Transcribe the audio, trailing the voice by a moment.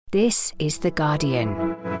This is The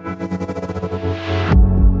Guardian.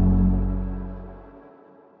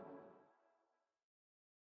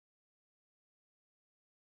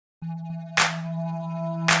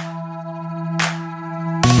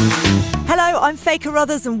 Hello, I'm Faye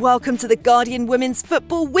Carruthers and welcome to The Guardian Women's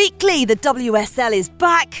Football Weekly. The WSL is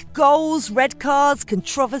back. Goals, red cards,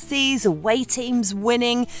 controversies, away teams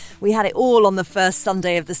winning. We had it all on the first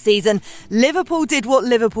Sunday of the season. Liverpool did what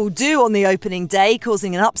Liverpool do on the opening day,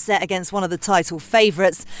 causing an upset against one of the title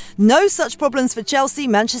favourites. No such problems for Chelsea,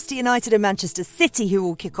 Manchester United and Manchester City, who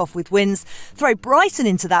will kick off with wins. Throw Brighton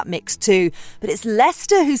into that mix too. But it's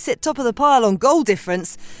Leicester who sit top of the pile on goal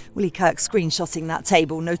difference. Willie Kirk screenshotting that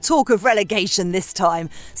table. No talk of relegation this time.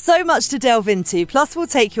 So much to delve into. Plus, we'll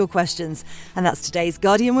take your questions. And that's today's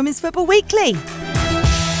Guardian Women's Football Weekly.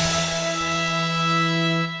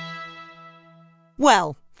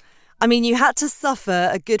 Well, I mean, you had to suffer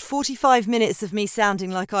a good 45 minutes of me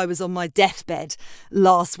sounding like I was on my deathbed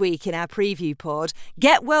last week in our preview pod.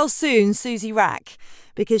 Get well soon, Susie Rack,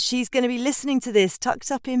 because she's going to be listening to this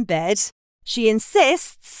tucked up in bed. She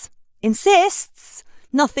insists,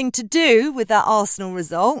 nothing to do with that Arsenal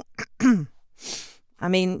result. I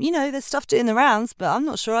mean, you know, there's stuff doing the rounds, but I'm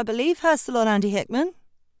not sure I believe her, Ceylon Andi Hickman.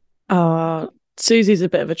 Susie's a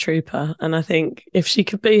bit of a trooper, and I think if she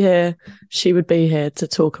could be here, she would be here to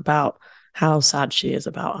talk about how sad she is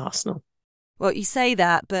about Arsenal. Well, you say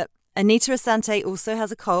that, but Anita Asante also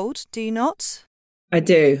has a cold, do you not? I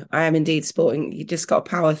do. I am indeed sporting. You just got to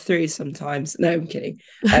power through sometimes. No, I'm kidding.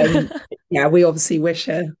 Yeah, we obviously wish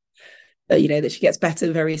her that she gets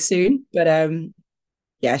better very soon. But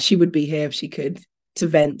yeah, she would be here if she could, to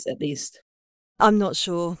vent at least. I'm not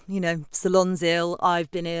sure. Ceylon's ill. I've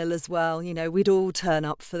been ill as well. We'd all turn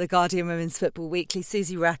up for the Guardian Women's Football Weekly.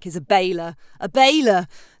 Susie Rack is a bailer. A bailer?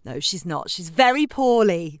 No, she's not. She's very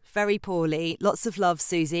poorly. Very poorly. Lots of love,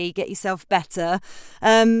 Susie. Get yourself better.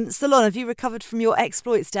 Ceylon, have you recovered from your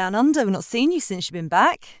exploits down under? We've not seen you since you've been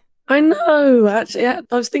back. I know, actually. Yeah,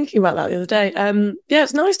 I was thinking about that the other day. Yeah,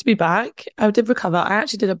 it's nice to be back. I did recover. I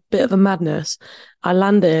actually did a bit of a madness. I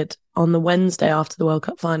landed on the Wednesday after the World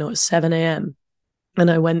Cup final at 7 a.m. and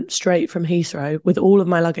I went straight from Heathrow with all of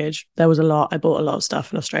my luggage. There was a lot. I bought a lot of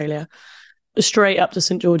stuff in Australia. Straight up to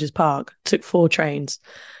St George's Park. Took 4 trains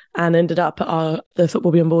and ended up at the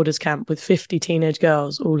Football Beyond Borders camp with 50 teenage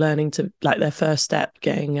girls all learning to, like, their first step,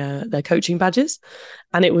 getting their coaching badges.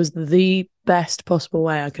 And it was the best possible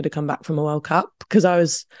way I could have come back from a World Cup,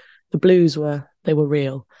 because the blues were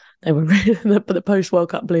real. They were real, the post-World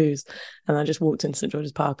Cup blues. And I just walked into St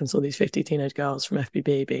George's Park and saw these 50 teenage girls from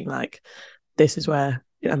FBB being like, this is where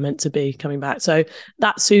I'm meant to be coming back. So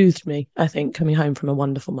that soothed me, I think, coming home from a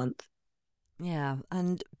wonderful month. Yeah,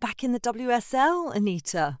 and back in the WSL,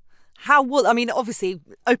 Anita. Obviously,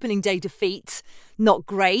 opening day defeat, not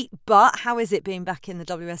great, but how is it being back in the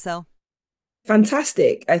WSL?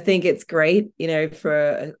 Fantastic. I think it's great,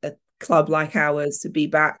 for a club like ours to be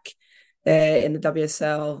back in the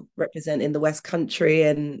WSL, representing the West Country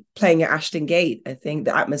and playing at Ashton Gate. I think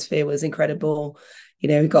the atmosphere was incredible.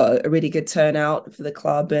 We got a really good turnout for the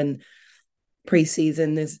club, and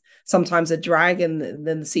pre-season is sometimes a drag, and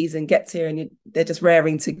then the season gets here and they're just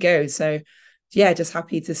raring to go. So yeah, just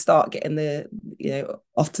happy to start getting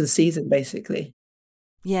off to the season, basically.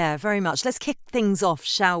 Yeah, very much. Let's kick things off,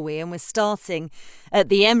 shall we? And we're starting at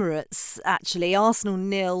the Emirates, actually. Arsenal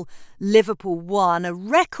 0, Liverpool 1. A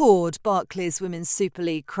record Barclays Women's Super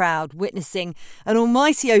League crowd witnessing an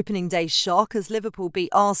almighty opening day shock as Liverpool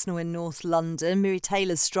beat Arsenal in North London. Miri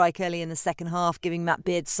Taylor's strike early in the second half giving Matt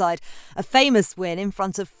Beard's side a famous win in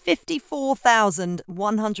front of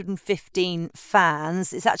 54,115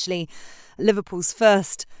 fans. It's actually Liverpool's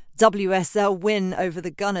first WSL win over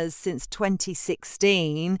the Gunners since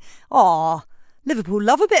 2016. Liverpool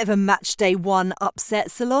love a bit of a match day 1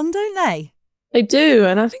 upset, Ceylon, don't they? They do,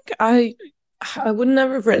 and I think I would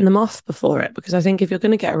never have written them off before it, because I think if you're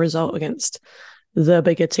going to get a result against the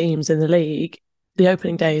bigger teams in the league, the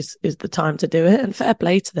opening days is the time to do it, and fair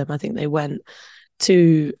play to them. I think they went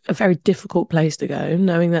to a very difficult place to go,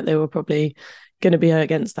 knowing that they were probably going to be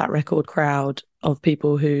against that record crowd of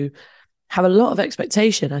people who have a lot of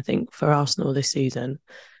expectation, I think, for Arsenal this season.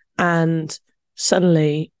 And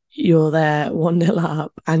suddenly you're there 1-0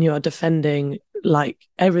 up and you're defending like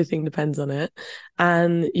everything depends on it.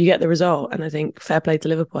 And you get the result. And I think fair play to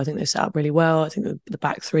Liverpool. I think they set up really well. I think the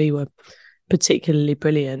back three were particularly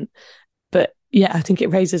brilliant. But yeah, I think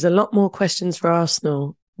it raises a lot more questions for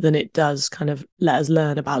Arsenal than it does kind of let us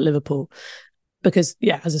learn about Liverpool. Because,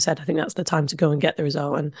 yeah, as I said, I think that's the time to go and get the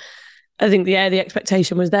result. And I think the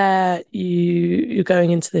expectation was there. You're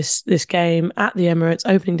going into this game at the Emirates,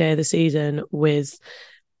 opening day of the season, with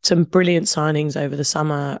some brilliant signings over the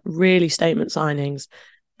summer, really statement signings,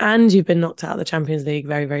 and you've been knocked out of the Champions League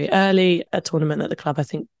very, very early, a tournament that the club, I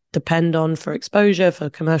think, depend on for exposure, for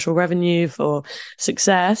commercial revenue, for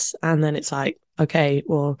success. And then it's like, okay,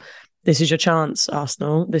 well, this is your chance,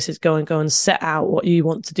 Arsenal. This is go and set out what you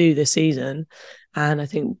want to do this season. And I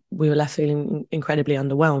think we were left feeling incredibly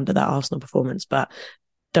underwhelmed at that Arsenal performance, but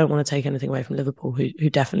don't want to take anything away from Liverpool, who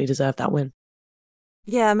definitely deserved that win.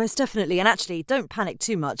 Yeah, most definitely. And actually, don't panic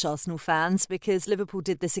too much, Arsenal fans, because Liverpool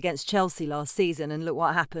did this against Chelsea last season and look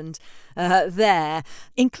what happened there.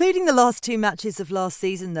 Including the last 2 matches of last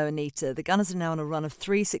season, though, Anita, the Gunners are now on a run of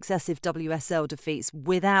 3 successive WSL defeats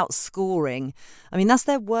without scoring. I mean, that's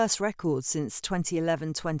their worst record since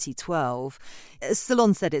 2011-2012. As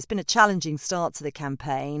Ceylon said, it's been a challenging start to the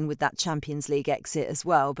campaign with that Champions League exit as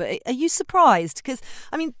well. But are you surprised? Because,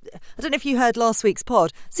 I mean, I don't know if you heard last week's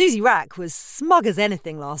pod, Susie Rack was smug as anything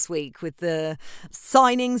last week with the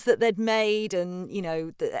signings that they'd made and, you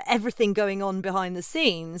know, everything going on behind the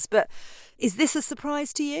scenes. But is this a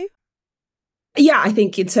surprise to you? Yeah, I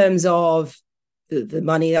think in terms of the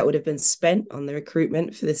money that would have been spent on the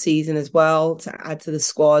recruitment for the season as well, to add to the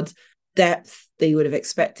squad depth, they would have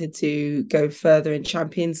expected to go further in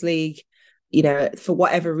Champions League. You know, for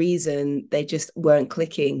whatever reason, they just weren't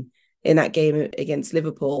clicking in that game against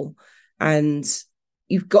Liverpool. And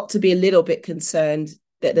you've got to be a little bit concerned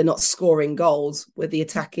that they're not scoring goals with the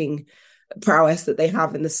attacking prowess that they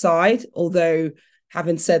have in the side. Although,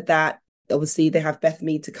 having said that, obviously they have Beth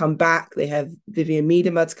Mead to come back. They have Vivian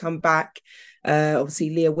Miedema to come back. Obviously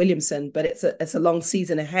Leah Williamson. But it's a long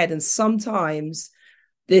season ahead. And sometimes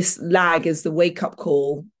this lag is the wake-up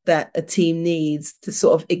call that a team needs to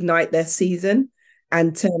sort of ignite their season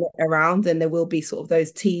and turn it around. And there will be sort of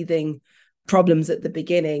those teething problems at the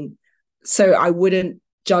beginning. So I wouldn't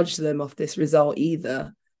judge them off this result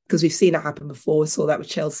either, because we've seen it happen before. We saw that with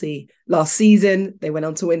Chelsea last season. They went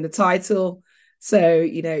on to win the title. So,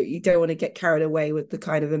 you know, you don't want to get carried away with the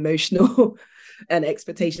kind of emotional and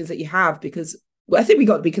expectations that you have, because I think we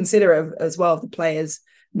got to be considerate as well of the players.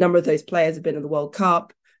 A number of those players have been in the World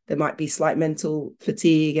Cup. There might be slight mental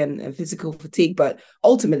fatigue and physical fatigue, but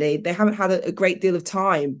ultimately they haven't had a great deal of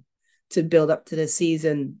time to build up to the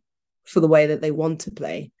season for the way that they want to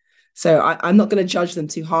play. So I'm not going to judge them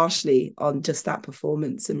too harshly on just that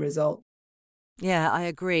performance and result. Yeah, I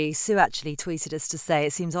agree. Sue actually tweeted us to say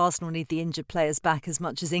it seems Arsenal need the injured players back as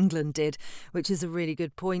much as England did, which is a really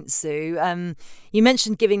good point, Sue. You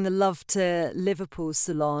mentioned giving the love to Liverpool,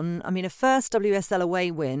 Ceylon. I mean, a first WSL away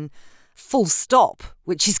win, full stop,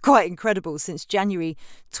 which is quite incredible since January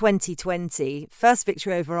 2020. First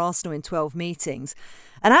victory over Arsenal in 12 meetings.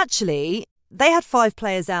 And actually, they had 5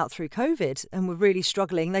 players out through COVID and were really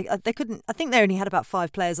struggling. They couldn't. I think they only had about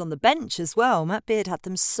 5 players on the bench as well. Matt Beard had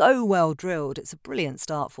them so well drilled. It's a brilliant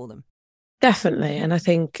start for them. Definitely. And I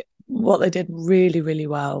think what they did really, really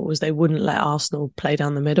well was they wouldn't let Arsenal play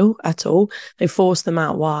down the middle at all. They forced them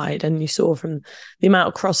out wide. And you saw from the amount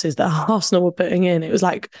of crosses that Arsenal were putting in, it was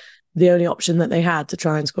like the only option that they had to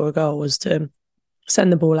try and score a goal was to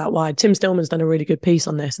send the ball out wide. Tim Stillman's done a really good piece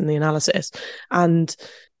on this in the analysis. And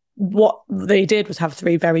what they did was have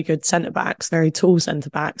 3 very good centre-backs, very tall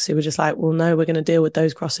centre-backs who were just like, well, no, we're going to deal with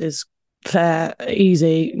those crosses fair,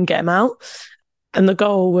 easy and get them out. And the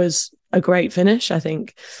goal was a great finish. I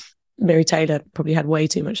think Miri Taylor probably had way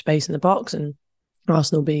too much space in the box and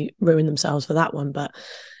Arsenal ruined themselves for that one. But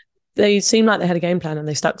they seemed like they had a game plan and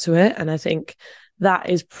they stuck to it. And I think that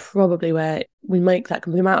is probably where we make that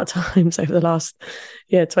the amount of times over the last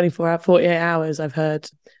 48 hours I've heard,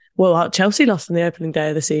 well, Chelsea lost on the opening day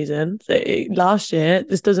of the season last year.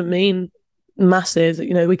 This doesn't mean massive.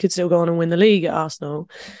 You know, we could still go on and win the league at Arsenal.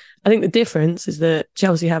 I think the difference is that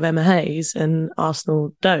Chelsea have Emma Hayes and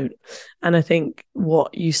Arsenal don't. And I think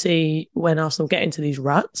what you see when Arsenal get into these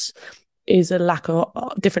ruts is a lack of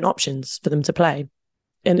different options for them to play.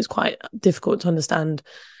 And it's quite difficult to understand,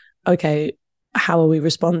 okay, how are we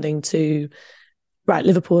responding to, right,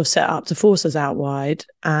 Liverpool have set up to force us out wide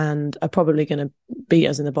and are probably going to beat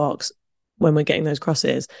us in the box when we're getting those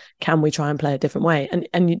crosses. Can we try and play a different way?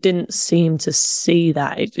 And you didn't seem to see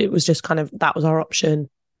that. It was just kind of, that was our option.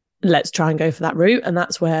 Let's try and go for that route. And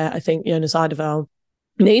that's where I think Jonas Eidevall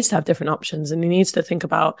needs to have different options, and he needs to think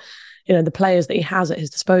about, you know, the players that he has at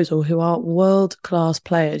his disposal who are world-class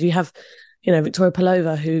players. You have, you know, Victoria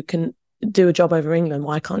Pelova, who can do a job over England.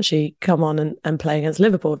 Why can't she come on and play against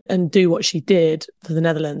Liverpool and do what she did for the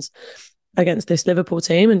Netherlands against this Liverpool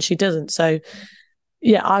team? And she doesn't. So,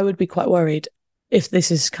 yeah, I would be quite worried if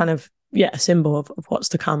this is kind of, a symbol of what's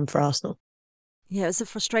to come for Arsenal. Yeah, it was a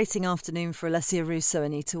frustrating afternoon for Alessia Russo,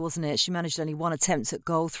 Anita, wasn't it? She managed only one attempt at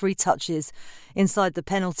goal, 3 touches inside the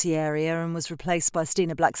penalty area, and was replaced by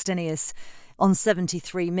Stina Blackstenius on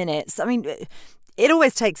 73 minutes. I mean, it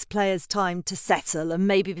always takes players time to settle, and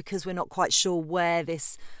maybe because we're not quite sure where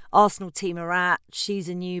this Arsenal team are at. She's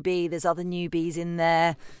a newbie, there's other newbies in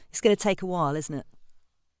there. It's going to take a while, isn't it?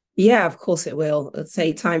 Yeah, of course it will. It'll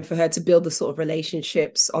take time for her to build the sort of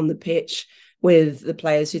relationships on the pitch with the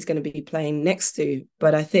players she's going to be playing next to.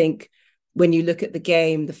 But I think when you look at the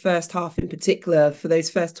game, the first half in particular, for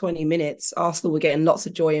those first 20 minutes, Arsenal were getting lots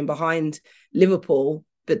of joy in behind Liverpool,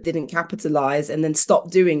 but didn't capitalise and then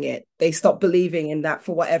stopped doing it. They stopped believing in that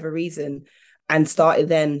for whatever reason and started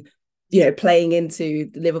then, playing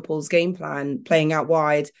into Liverpool's game plan, playing out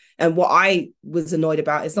wide. And what I was annoyed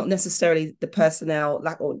about is not necessarily the personnel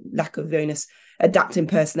lack of adapting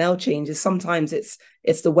personnel changes. Sometimes it's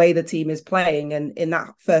the way the team is playing. And in that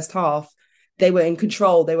first half, they were in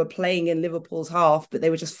control. They were playing in Liverpool's half, but they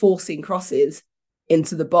were just forcing crosses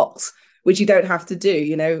into the box, which you don't have to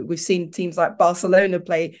do. We've seen teams like Barcelona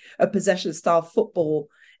play a possession style football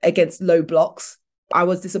against low blocks. I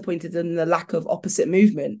was disappointed in the lack of opposite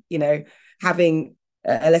movement, having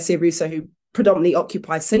Alessia Russo, who predominantly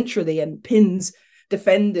occupies centrally and pins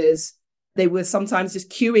defenders. They were sometimes just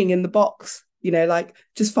queuing in the box, like,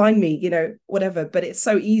 just find me, whatever. But it's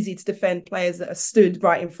so easy to defend players that are stood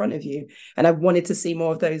right in front of you. And I wanted to see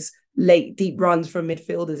more of those late deep runs from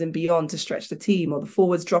midfielders and beyond to stretch the team, or the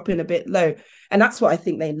forwards dropping a bit low. And that's what I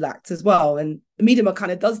think they lacked as well. And Miedema kind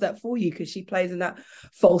of does that for you, because she plays in that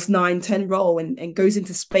false 9-10 role and goes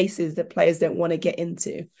into spaces that players don't want to get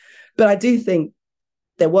into. But I do think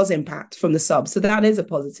there was impact from the sub. So that is a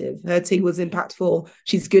positive. Her team was impactful.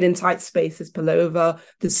 She's good in tight spaces. Pelova,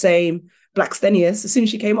 the same. Blackstenius, as soon as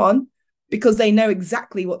she came on, because they know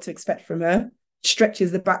exactly what to expect from her,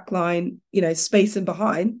 stretches the back line, space and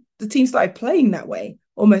behind. The team started playing that way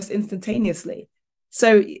almost instantaneously.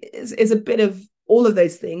 So it's a bit of all of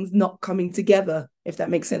those things not coming together, if that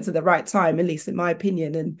makes sense, at the right time, at least in my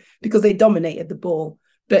opinion, and because they dominated the ball.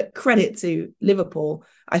 But credit to Liverpool,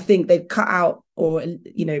 I think they've cut out or,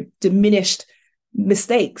 diminished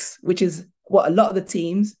mistakes, which is what a lot of the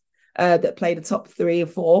teams that play the top 3 or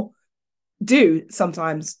 4 do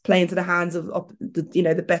sometimes, play into the hands of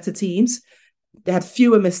the better teams. They had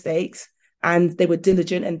fewer mistakes and they were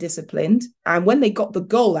diligent and disciplined. And when they got the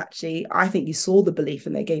goal, actually, I think you saw the belief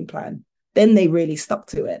in their game plan. Then they really stuck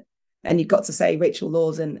to it. And you've got to say Rachel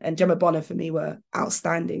Laws and Gemma Bonner for me were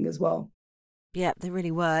outstanding as well. Yeah, they really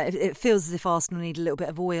were. It feels as if Arsenal need a little bit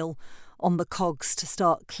of oil on the cogs to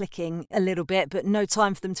start clicking a little bit, but no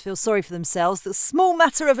time for them to feel sorry for themselves. The small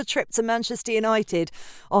matter of a trip to Manchester United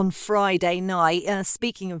on Friday night.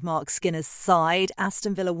 Speaking of Mark Skinner's side,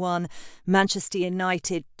 Aston Villa 1, Manchester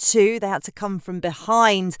United 2. They had to come from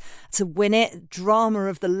behind to win it. Drama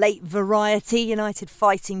of the late variety. United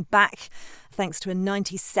fighting back thanks to a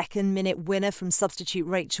 92nd minute winner from substitute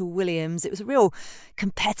Rachel Williams. It was a real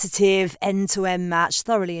competitive end-to-end match.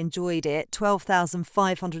 Thoroughly enjoyed it.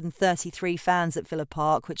 12,533 fans at Villa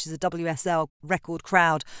Park, which is a WSL record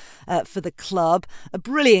crowd for the club. A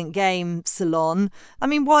brilliant game, Ceylon. I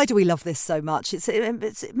mean, why do we love this so much?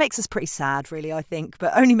 It makes us pretty sad, really, I think,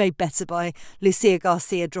 but only made better by Lucia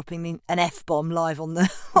Garcia dropping an F-bomb live on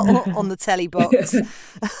the on the telly box.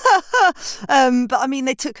 But I mean,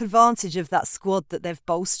 they took advantage of that squad that they've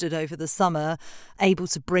bolstered over the summer, able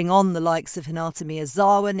to bring on the likes of Hinata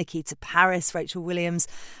Miyazawa, Nikita Paris, Rachel Williams,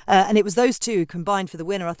 and it was those two who combined for the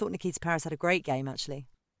winner. I thought Nikita Paris had a great game, actually.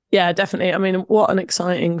 Yeah, definitely. I mean, what an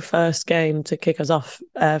exciting first game to kick us off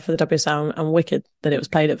for the WSL, and wicked that it was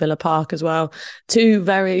played at Villa Park as well. 2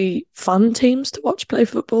 very fun teams to watch play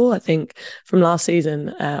football. I think from last season,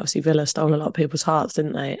 obviously Villa stole a lot of people's hearts,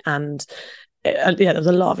 didn't they? And there was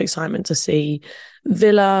a lot of excitement to see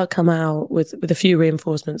Villa come out with a few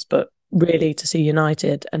reinforcements, but really to see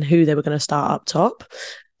United and who they were going to start up top.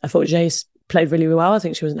 I thought Jace played really well. I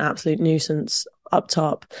think she was an absolute nuisance up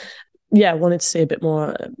top. Yeah, wanted to see a bit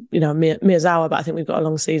more, Miyazawa, but I think we've got a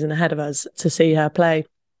long season ahead of us to see her play.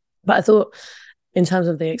 But I thought in terms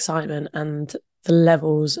of the excitement and the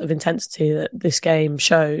levels of intensity that this game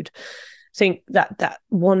showed, I think that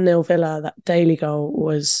 1-0 Villa, that Daly goal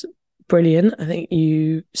was brilliant. I think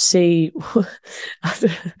you see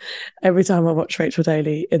every time I watch Rachel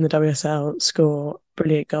Daly in the WSL score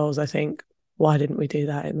brilliant goals, I think, why didn't we do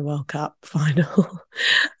that in the World Cup final?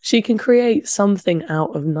 She can create something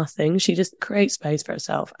out of nothing. She just creates space for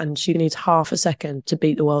herself, and she needs half a second to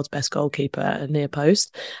beat the world's best goalkeeper at a near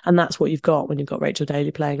post. And that's what you've got when you've got Rachel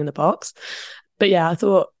Daly playing in the box. But yeah, I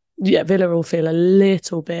thought, Villa will feel a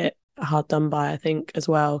little bit hard done by, I think, as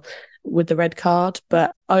well. with the red card.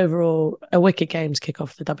 But overall, a wicked game to kick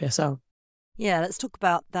off the WSL. Yeah, let's talk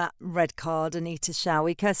about that red card, Anita, shall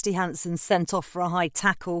we? Kirsty Hansen sent off for a high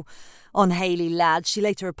tackle on Hayley Ladd. She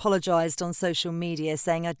later apologised on social media,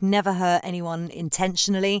 saying, "I'd never hurt anyone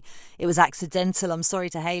intentionally. It was accidental. I'm sorry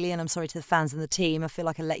to Hayley and I'm sorry to the fans and the team. I feel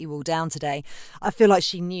like I let you all down today." I feel like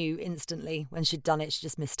she knew instantly when she'd done it. She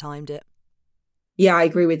just mistimed it. Yeah, I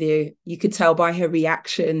agree with you. You could tell by her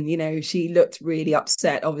reaction, she looked really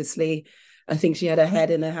upset, obviously. I think she had her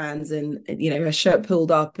head in her hands and, her shirt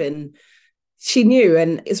pulled up, and she knew.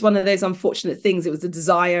 And it's one of those unfortunate things. It was a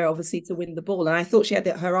desire, obviously, to win the ball. And I thought she had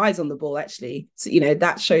her eyes on the ball, actually. So,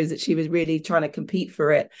 that shows that she was really trying to compete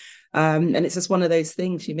for it. And it's just one of those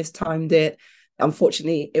things. She mistimed it.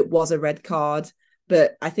 Unfortunately, it was a red card.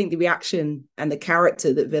 But I think the reaction and the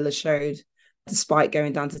character that Villa showed, despite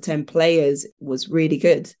going down to 10 players, was really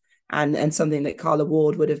good. And something that Carla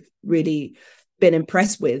Ward would have really been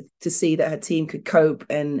impressed with, to see that her team could cope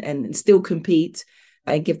and still compete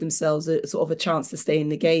and give themselves a sort of a chance to stay in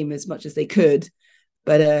the game as much as they could.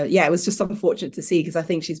 But it was just unfortunate to see, because I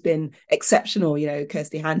think she's been exceptional,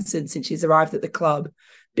 Kirsty Hansen, since she's arrived at the club,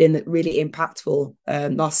 been really impactful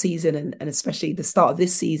last season and especially the start of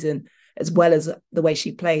this season, as well as the way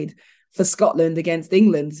she played for Scotland against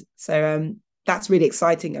England. So that's really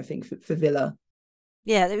exciting, I think, for Villa.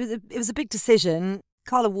 Yeah, it was a big decision.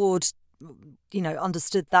 Carla Ward,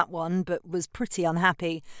 understood that one, but was pretty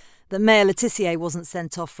unhappy that Maya Letitia wasn't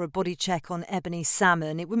sent off for a body check on Ebony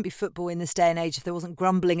Salmon. It wouldn't be football in this day and age if there wasn't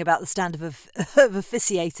grumbling about the standard of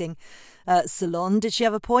officiating Ceylon. Did she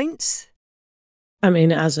have a point? I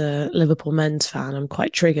mean, as a Liverpool men's fan, I'm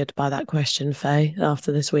quite triggered by that question, Faye,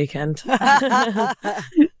 after this weekend.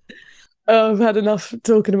 I've had enough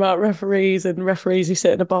talking about referees who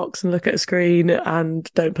sit in a box and look at a screen and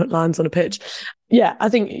don't put lines on a pitch. Yeah, I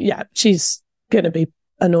think, she's going to be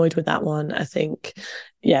annoyed with that one. I think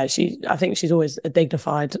she's always a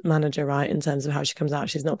dignified manager, right, in terms of how she comes out.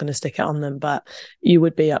 She's not going to stick it on them, but you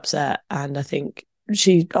would be upset. And I think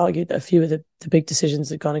she argued that a few of the big decisions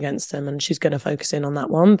had gone against them, and she's going to focus in on that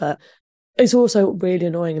one. But it's also really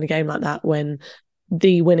annoying in a game like that when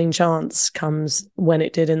the winning chance comes when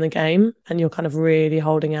it did in the game, and you're kind of really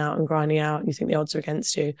holding out and grinding out, and you think the odds are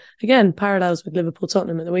against you. Again, parallels with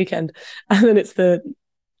Liverpool-Tottenham at the weekend. And then it's the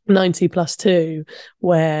 90+2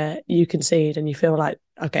 where you concede and you feel like,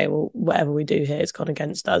 okay, well, whatever we do here, it's gone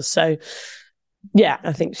against us. So, yeah,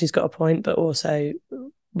 I think she's got a point, but also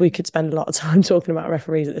we could spend a lot of time talking about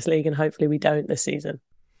referees at this league, and hopefully we don't this season.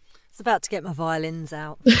 It's about to get my violins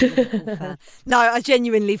out. No, I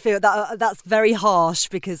genuinely feel that's very harsh,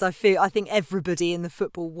 because I think everybody in the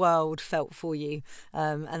football world felt for you.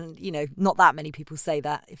 And, not that many people say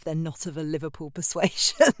that if they're not of a Liverpool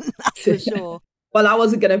persuasion, that's for sure. Well, I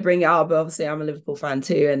wasn't going to bring it up, but obviously I'm a Liverpool fan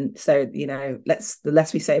too. And so, the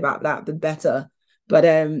less we say about that, the better. But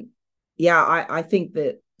I think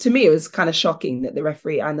that, to me, it was kind of shocking that the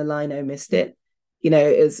referee and the lino missed it.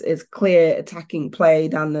 It's clear attacking play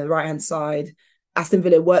down the right-hand side. Aston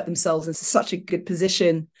Villa worked themselves into such a good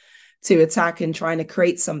position to attack and trying to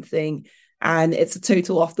create something. And it's a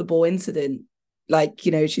total off-the-ball incident.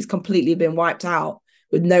 She's completely been wiped out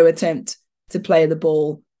with no attempt to play the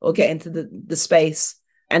ball or get into the space.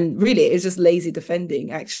 And really, it was just lazy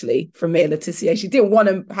defending, actually, from Maya Letitia. She didn't want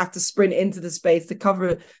to have to sprint into the space to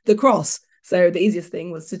cover the cross. So the easiest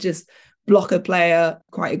thing was to just block a player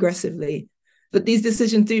quite aggressively. But these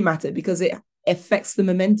decisions do matter, because it affects the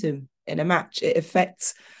momentum in a match. It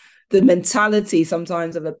affects the mentality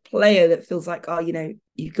sometimes of a player that feels like,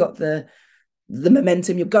 you've got the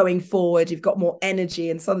momentum, you're going forward, you've got more energy,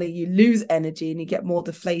 and suddenly you lose energy and you get more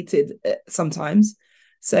deflated sometimes.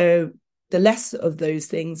 So the less of those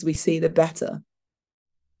things we see, the better.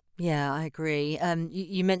 Yeah, I agree.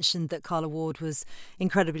 You mentioned that Carla Ward was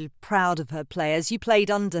incredibly proud of her players. You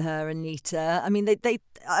played under her, Anita. I mean,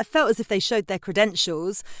 I felt as if they showed their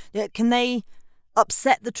credentials. Can they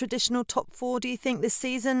upset the traditional top four, do you think, this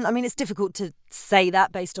season? I mean, it's difficult to say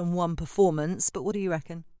that based on one performance, but what do you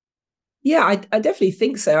reckon? Yeah, I definitely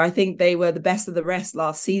think so. I think they were the best of the rest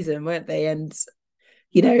last season, weren't they? And,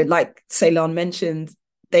 like Ceylon mentioned,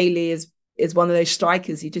 Daly is one of those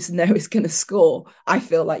strikers you just know is going to score. I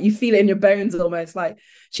feel like you feel it in your bones almost. Like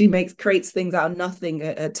she creates things out of nothing.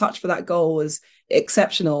 Her touch for that goal was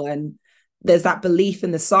exceptional. And there's that belief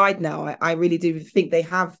in the side now. I really do think they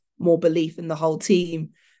have more belief in the whole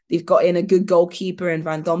team. They've got in a good goalkeeper in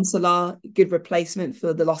Van Domselaar, good replacement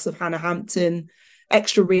for the loss of Hannah Hampton,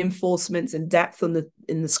 extra reinforcements and depth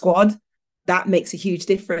in the squad. That makes a huge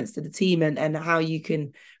difference to the team and how you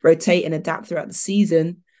can rotate and adapt throughout the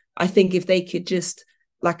season. I think if they could just,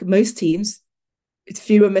 like most teams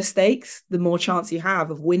fewer mistakes, the more chance you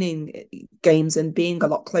have of winning games and being a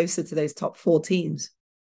lot closer to those top 4 teams.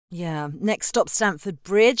 Yeah. Next stop, Stamford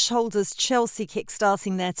Bridge. Holders Chelsea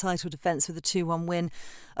kick-starting their title defence with a 2-1 win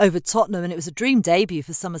over Tottenham. And it was a dream debut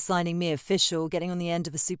for summer signing Mia Official, getting on the end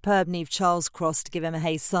of a superb Niamh Charles cross to give Emma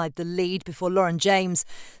Hayes' side the lead before Lauren James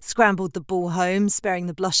scrambled the ball home, sparing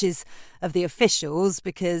the blushes of the officials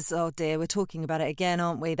because, oh dear, we're talking about it again,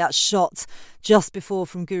 aren't we? That shot just before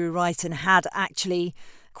from Guru Wrighton had actually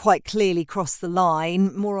quite clearly crossed the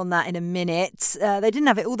line. More on that in a minute. They didn't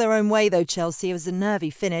have it all their own way, though, Chelsea. It was a nervy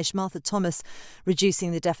finish. Martha Thomas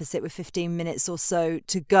reducing the deficit with 15 minutes or so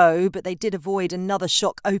to go, but they did avoid another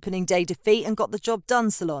shock opening day defeat and got the job done,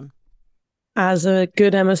 Ceylon. As a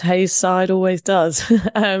good Emma Hayes side always does.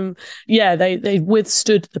 They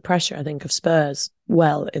withstood the pressure, I think, of Spurs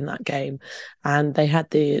well in that game. And they had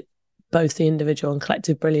both the individual and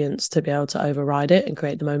collective brilliance to be able to override it and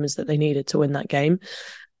create the moments that they needed to win that game.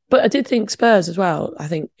 But I did think Spurs as well. I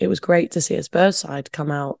think it was great to see a Spurs side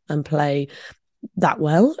come out and play that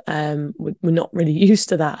well. We're not really used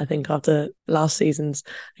to that, I think, after last season's,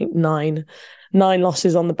 I think, nine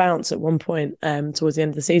losses on the bounce at one point towards the end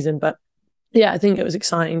of the season. But yeah, I think it was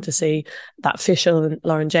exciting to see that Official and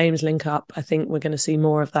Lauren James link up. I think we're going to see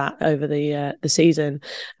more of that over the season.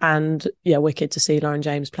 And yeah, wicked to see Lauren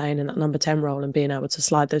James playing in that number 10 role and being able to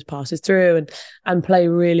slide those passes through and play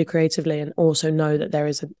really creatively, and also know that there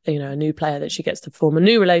is a new player that she gets to form a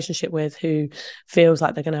new relationship with who feels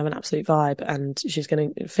like they're going to have an absolute vibe, and she's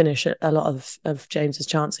going to finish a lot of James's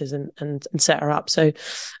chances and set her up. So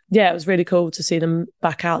yeah, it was really cool to see them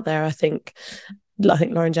back out there. I think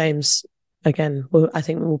Lauren James, again, I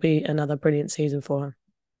think will be another brilliant season for her.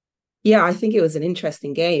 Yeah, I think it was an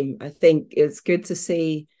interesting game. I think it's good to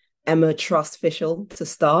see Emma trust Official to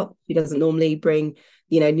start. She doesn't normally bring,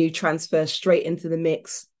 new transfers straight into the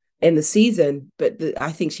mix in the season, but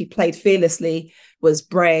I think she played fearlessly, was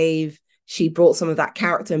brave. She brought some of that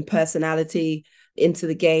character and personality into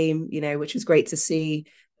the game, which was great to see.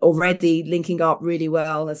 Already linking up really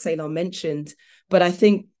well, as Ceylon mentioned. But I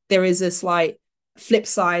think there is a slight flip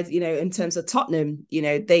side, in terms of Tottenham.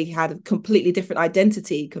 They had a completely different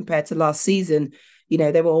identity compared to last season.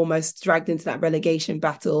 They were almost dragged into that relegation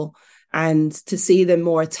battle, and to see them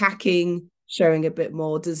more attacking, showing a bit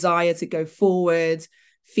more desire to go forward,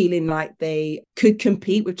 feeling like they could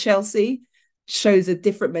compete with Chelsea, shows a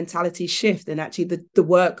different mentality shift. And actually the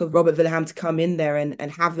work of Robert Villeham to come in there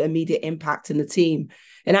and have immediate impact in the team.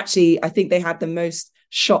 And actually, I think they had the most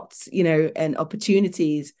shots, and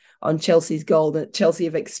opportunities on Chelsea's goal that Chelsea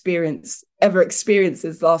have ever experienced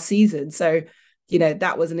this last season. So,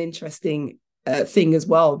 that was an interesting thing as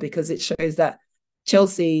well, because it shows that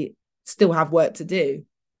Chelsea still have work to do.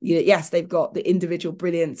 Yes, they've got the individual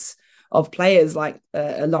brilliance of players like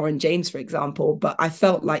Lauren James, for example, but I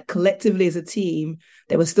felt like collectively as a team,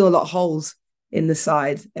 there were still a lot of holes in the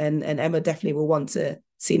side, and Emma definitely will want to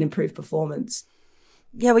see an improved performance.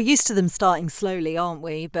 Yeah, we're used to them starting slowly, aren't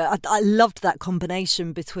we? But I loved that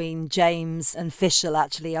combination between James and Official,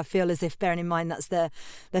 actually. I feel as if, bearing in mind that's their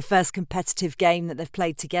first competitive game that they've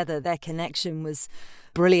played together, their connection was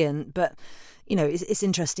brilliant. But, it's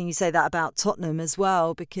interesting you say that about Tottenham as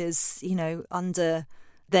well, because, under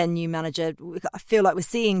their new manager, I feel like we're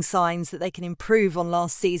seeing signs that they can improve on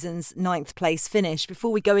last season's 9th place finish.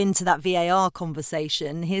 Before we go into that VAR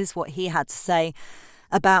conversation, here's what he had to say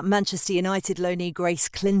about Manchester United loanee Grace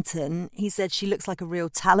Clinton. He said she looks like a real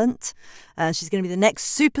talent. She's going to be the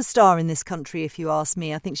next superstar in this country, if you ask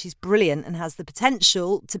me. I think she's brilliant and has the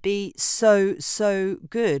potential to be so, so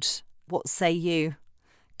good. What say you,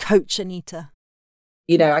 Coach Anita?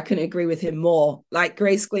 I couldn't agree with him more. Like,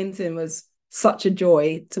 Grace Clinton was such a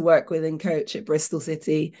joy to work with and coach at Bristol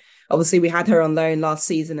City. Obviously, we had her on loan last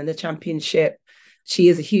season in the Championship. She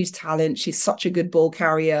is a huge talent. She's such a good ball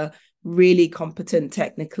carrier, really competent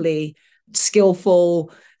technically,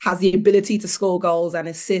 skillful, has the ability to score goals and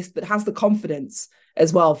assist, but has the confidence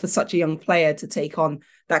as well for such a young player to take on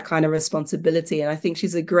that kind of responsibility. And I think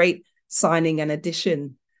she's a great signing and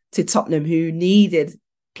addition to Tottenham, who needed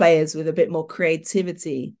players with a bit more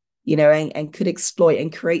creativity, and could exploit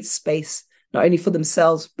and create space, not only for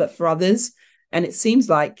themselves, but for others. And it seems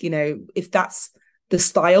like, if that's the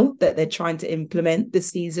style that they're trying to implement this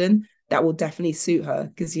season, that will definitely suit her,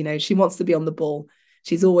 because, she wants to be on the ball.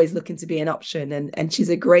 She's always looking to be an option, and she's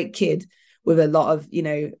a great kid with a lot of,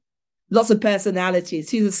 lots of personalities.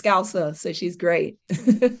 She's a Scouser, so she's great.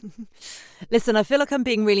 Listen, I feel like I'm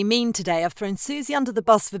being really mean today. I've thrown Susie under the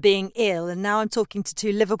bus for being ill, and now I'm talking to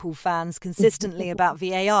two Liverpool fans consistently about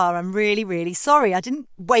VAR. I'm really, really sorry. I didn't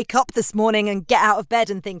wake up this morning and get out of bed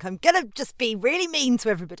and think I'm going to just be really mean to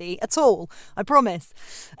everybody at all. I promise.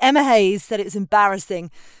 Emma Hayes said it was embarrassing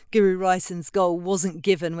Guru Ryson's goal wasn't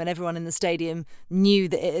given when everyone in the stadium knew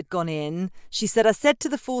that it had gone in. She said, I said to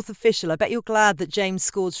the fourth official, I bet you're glad that James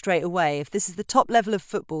scored straight away. If this is the top level of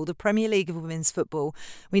football, the Premier League of women's football,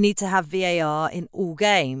 we need to have VAR in all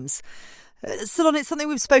games. Ceylon, it's something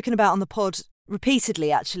we've spoken about on the pod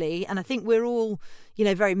repeatedly, actually, and I think we're all,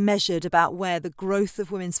 very measured about where the growth of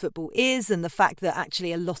women's football is and the fact that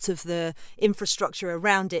actually a lot of the infrastructure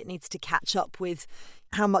around it needs to catch up with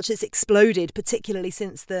how much it's exploded, particularly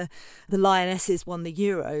since the Lionesses won the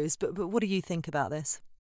Euros. But what do you think about this?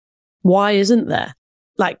 Why isn't there?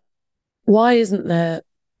 Why isn't there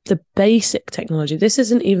the basic technology? This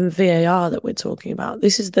isn't even VAR that we're talking about.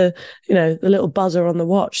 This is the little buzzer on the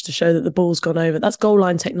watch to show that the ball's gone over. That's goal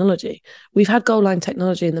line technology. We've had goal line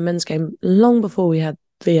technology in the men's game long before we had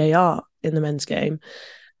VAR in the men's game.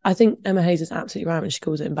 I think Emma Hayes is absolutely right when she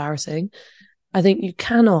calls it embarrassing. I think you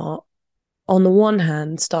cannot, on the one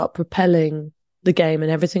hand, start propelling the game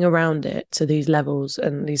and everything around it to these levels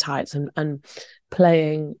and these heights and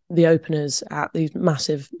playing the openers at these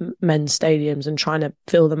massive men's stadiums and trying to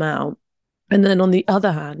fill them out. And then on the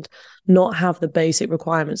other hand, not have the basic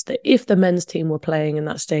requirements that if the men's team were playing in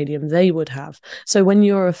that stadium, they would have. So when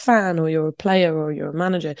you're a fan or you're a player or you're a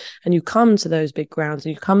manager and you come to those big grounds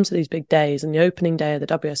and you come to these big days and the opening day of the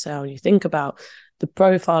WSL and you think about the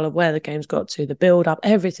profile of where the game's got to, the build up,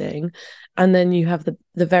 everything, and then you have the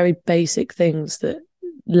very basic things that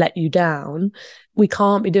let you down. We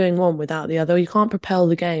can't be doing one without the other. You can't propel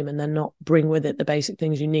the game and then not bring with it the basic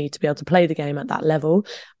things you need to be able to play the game at that level.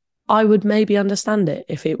 I would maybe understand it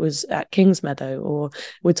if it was at Kingsmeadow, or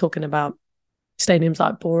we're talking about stadiums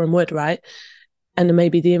like Boreham Wood, right? And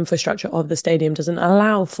maybe the infrastructure of the stadium doesn't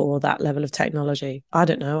allow for that level of technology. I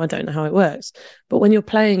don't know how it works. But when you're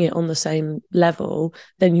playing it on the same level,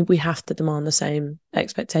 then we have to demand the same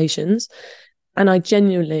expectations. And I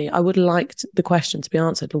would like the question to be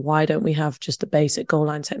answered. Why don't we have just the basic goal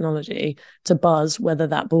line technology to buzz whether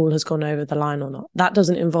that ball has gone over the line or not? That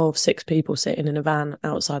doesn't involve 6 people sitting in a van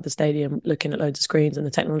outside the stadium looking at loads of screens and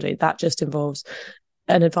the technology. That just involves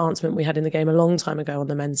an advancement we had in the game a long time ago on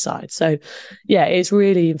the men's side. So yeah, it's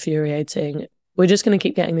really infuriating. We're just going to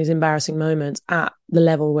keep getting these embarrassing moments at the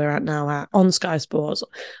level we're at now, on Sky Sports,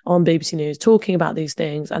 on BBC News, talking about these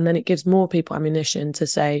things. And then it gives more people ammunition to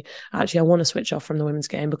say, actually, I want to switch off from the women's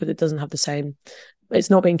game because it doesn't have the same, it's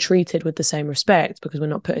not being treated with the same respect because we're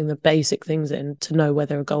not putting the basic things in to know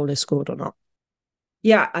whether a goal is scored or not.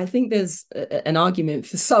 Yeah, I think there's an argument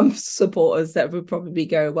for some supporters that would probably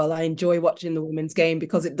go, well, I enjoy watching the women's game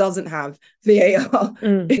because it doesn't have VAR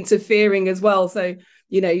interfering as well. So,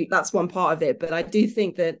 that's one part of it. But I do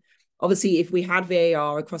think that obviously if we had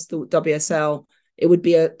VAR across the WSL, it would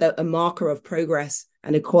be a marker of progress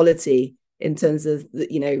and equality in terms of,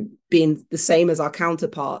 being the same as our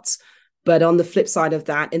counterparts. But on the flip side of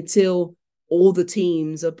that, until all the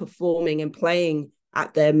teams are performing and playing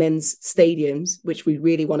at their men's stadiums, which we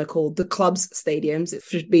really want to call the clubs stadiums, it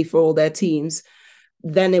should be for all their teams,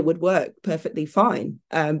 then it would work perfectly fine.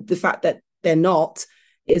 The fact that they're not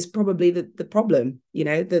is probably the problem.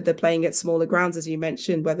 They're playing at smaller grounds, as you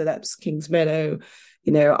mentioned, whether that's Kingsmeadow,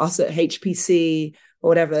 us at HPC or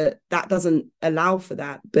whatever. That doesn't allow for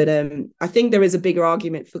that. But I think there is a bigger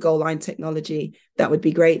argument for goal line technology. That would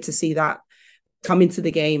be great to see that come into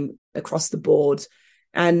the game across the board.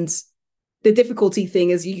 And the difficulty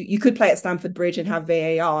thing is you could play at Stamford Bridge and have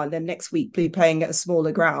VAR and then next week be playing at a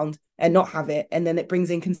smaller ground and not have it. And then it brings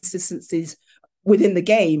inconsistencies within the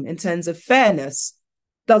game in terms of fairness,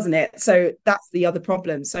 doesn't it? So that's the other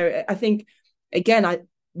problem. So I think, again,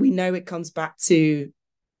 we know it comes back to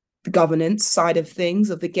the governance side of things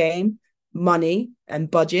of the game, money and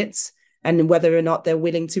budgets, and whether or not they're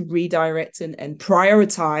willing to redirect and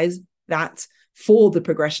prioritize that for the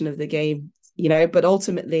progression of the game, but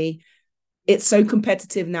ultimately, it's so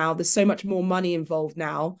competitive now. There's so much more money involved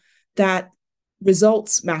now that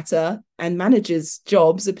results matter and managers'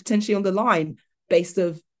 jobs are potentially on the line based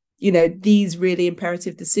of, these really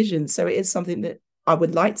imperative decisions. So it is something that I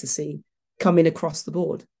would like to see coming across the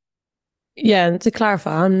board. Yeah, and to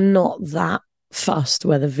clarify, I'm not that fussed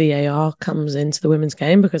whether VAR comes into the women's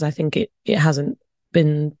game because I think it hasn't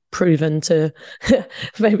been proven to,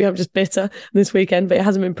 maybe I'm just bitter this weekend, but it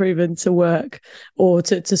hasn't been proven to work or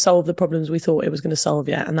to solve the problems we thought it was going to solve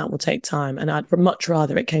yet, and that will take time. And I'd much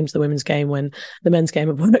rather it came to the women's game when the men's game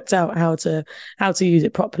have worked out how to use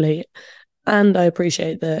it properly. And I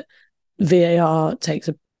appreciate that VAR takes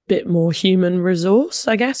a bit more human resource,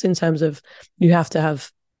 I guess, in terms of you have to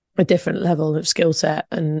have a different level of skill set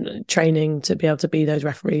and training to be able to be those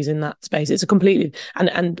referees in that space. It's a completely,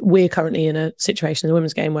 and we're currently in a situation in the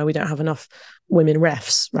women's game where we don't have enough women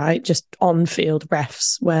refs, right? Just on-field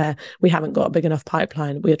refs, where we haven't got a big enough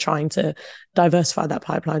pipeline. We are trying to diversify that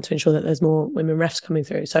pipeline to ensure that there's more women refs coming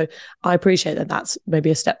through. So I appreciate that that's maybe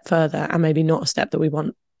a step further and maybe not a step that we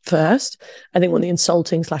want first. I think one of the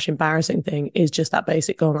insulting/embarrassing thing is just that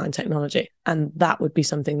basic goal line technology. And that would be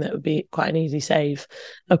something that would be quite an easy save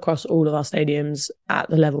across all of our stadiums at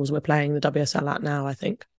the levels we're playing the WSL at now, I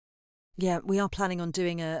think. Yeah, we are planning on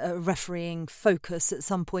doing a refereeing focus at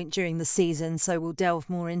some point during the season, so we'll delve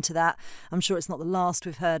more into that. I'm sure it's not the last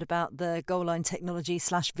we've heard about the goal line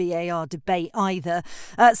technology/VAR debate either.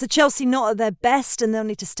 So Chelsea not at their best, and they'll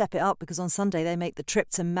need to step it up because on Sunday they make the trip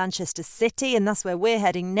to Manchester City, and that's where we're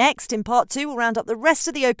heading next. In part 2, we'll round up the rest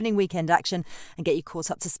of the opening weekend action and get you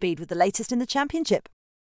caught up to speed with the latest in the Championship.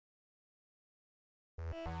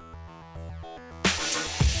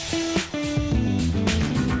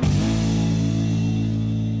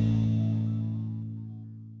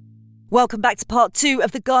 Welcome back to part 2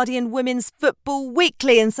 of the Guardian Women's Football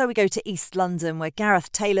Weekly. And so we go to East London, where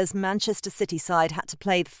Gareth Taylor's Manchester City side had to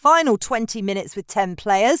play the final 20 minutes with 10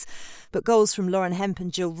 players. But goals from Lauren Hemp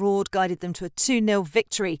and Jill Roord guided them to a 2-0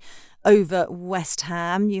 victory over West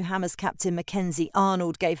Ham. New Hammers captain Mackenzie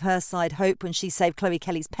Arnold gave her side hope when she saved Chloe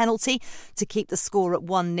Kelly's penalty to keep the score at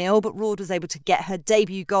 1-0, but Roord was able to get her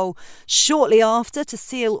debut goal shortly after to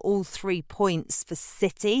seal all 3 points for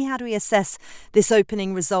City. How do we assess this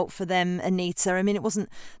opening result for them, Anita? I mean, it wasn't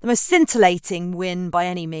the most scintillating win by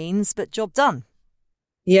any means, but job done.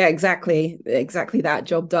 Yeah, exactly that,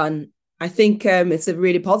 job done. I think it's a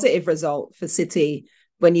really positive result for City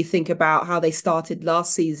when you think about how they started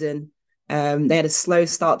last season. They had a slow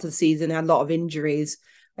start to the season, had a lot of injuries,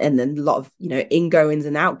 and then a lot of ingoings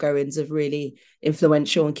and outgoings of really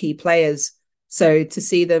influential and key players. So to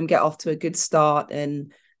see them get off to a good start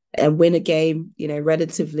and win a game,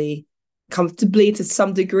 relatively comfortably to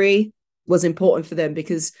some degree, was important for them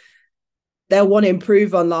because they'll want to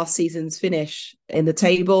improve on last season's finish in the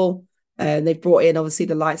table. They've brought in obviously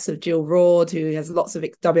the likes of Jill Roord, who has lots of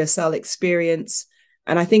WSL experience.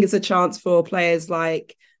 And I think it's a chance for players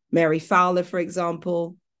like Mary Fowler, for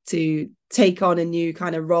example, to take on a new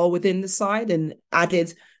kind of role within the side and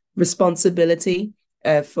added responsibility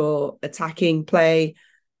for attacking play.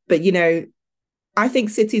 But, I think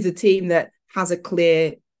City's a team that has a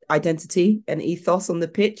clear identity and ethos on the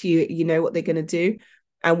pitch. You know what they're going to do.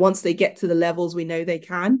 And once they get to the levels we know they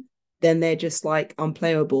can, then they're just like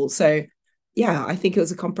unplayable. So, yeah, I think it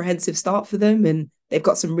was a comprehensive start for them. And they've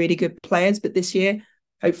got some really good players. But this year,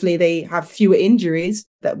 hopefully they have fewer injuries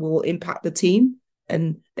that will impact the team,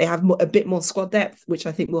 and they have a bit more squad depth, which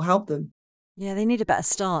I think will help them. Yeah, they need a better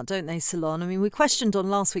start, don't they, Ceylon? I mean, we questioned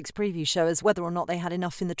on last week's preview show as whether or not they had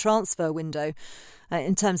enough in the transfer window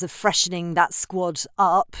in terms of freshening that squad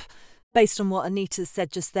up. Based on what Anita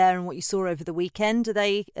said just there and what you saw over the weekend, are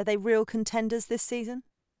they real contenders this season?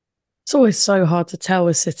 It's always so hard to tell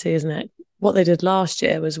with City, isn't it? What they did last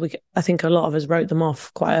year was, I think a lot of us wrote them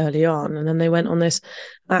off quite early on, and then they went on this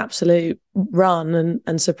absolute run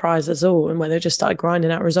and surprised us all, and where they just started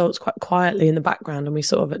grinding out results quite quietly in the background, and we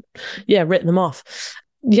sort of, written them off.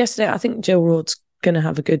 Yesterday, I think Jill Roord's going to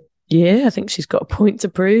have a good year. I think she's got a point to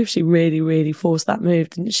prove. She really, really forced that move,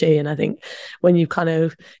 didn't she? And I think when you kind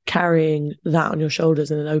of carrying that on your shoulders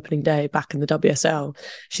in an opening day back in the WSL,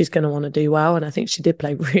 she's going to want to do well. And I think she did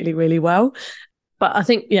play really, really well. But I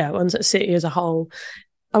think, once at City as a whole,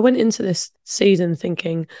 I went into this season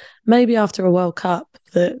thinking maybe after a World Cup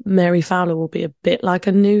that Mary Fowler will be a bit like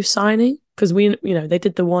a new signing, because they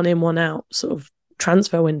did the 1 in, 1 out sort of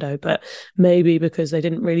transfer window, but maybe because they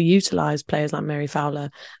didn't really utilise players like Mary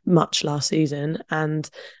Fowler much last season. And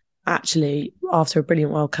actually, after a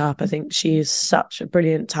brilliant World Cup, I think she is such a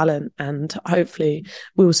brilliant talent, and hopefully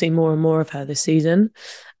we'll see more and more of her this season.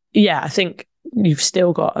 Yeah, I think you've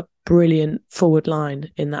still got a brilliant forward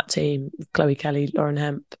line in that team. Chloe Kelly, Lauren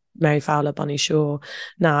Hemp, Mary Fowler, Bunny Shaw,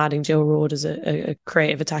 now adding Jill Roord as a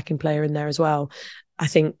creative attacking player in there as well. I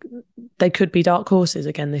think they could be dark horses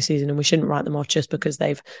again this season, and we shouldn't write them off just because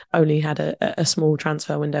they've only had a small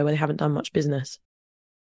transfer window where they haven't done much business.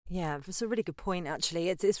 Yeah, it's a really good point, actually.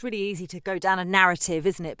 It's really easy to go down a narrative,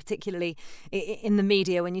 isn't it? Particularly in the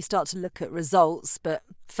media when you start to look at results. But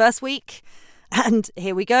first week, and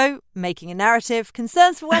here we go, making a narrative.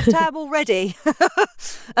 Concerns for West Ham already.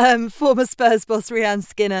 Former Spurs boss Rhian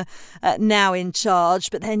Skinner now in charge.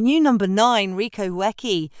 But their new number 9, Rico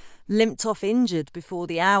Hueki, limped off injured before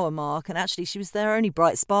the hour mark, and actually she was their only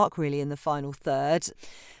bright spark really in the final third.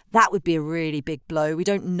 That would be a really big blow. We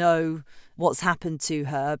don't know what's happened to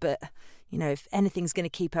her, but, you know, if anything's going to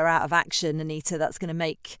keep her out of action, Anita, that's going to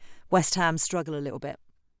make West Ham struggle a little bit.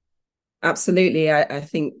 Absolutely. I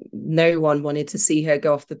think no one wanted to see her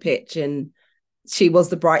go off the pitch, and she was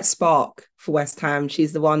the bright spark for West Ham.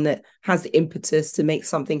 She's the one that has the impetus to make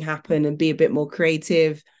something happen and be a bit more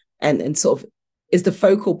creative and sort of is the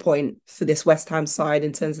focal point for this West Ham side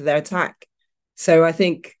in terms of their attack. So I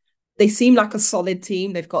think they seem like a solid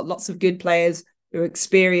team. They've got lots of good players who are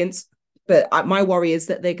experienced, but my worry is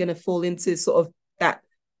that they're going to fall into sort of that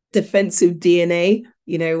defensive DNA,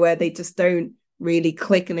 you know, where they just don't really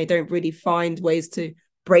click and they don't really find ways to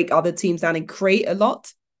break other teams down and create a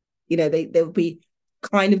lot. You know, they'll be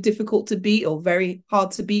kind of difficult to beat or very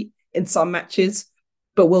hard to beat in some matches,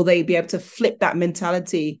 but will they be able to flip that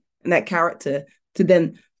mentality and that character to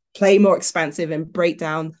then play more expansive and break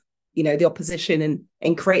down, you know, the opposition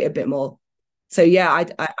and create a bit more? So yeah,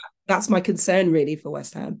 I that's my concern really for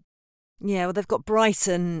West Ham. Yeah, well, they've got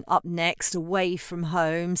Brighton up next, away from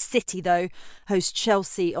home. City, though, host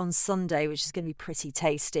Chelsea on Sunday, which is going to be pretty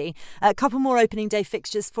tasty. A couple more opening day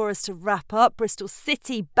fixtures for us to wrap up. Bristol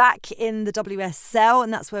City back in the WSL,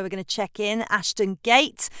 and that's where we're going to check in. Ashton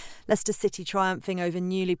Gate, Leicester City triumphing over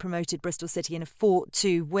newly promoted Bristol City in a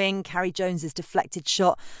 4-2 win. Carrie Jones's deflected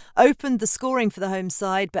shot opened the scoring for the home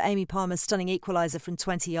side, but Amy Palmer's stunning equaliser from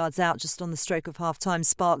 20 yards out just on the stroke of half-time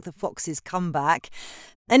sparked the Foxes' comeback.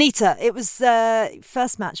 Anita, it was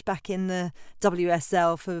first match back in the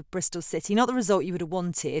WSL for Bristol City. Not the result you would have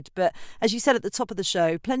wanted, but as you said at the top of the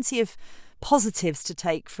show, plenty of positives to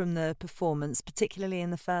take from the performance, particularly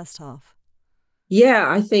in the first half. Yeah,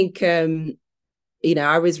 I think, you know,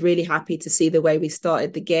 I was really happy to see the way we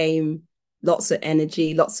started the game. Lots of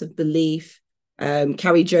energy, lots of belief.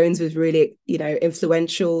 Carrie Jones was really, you know,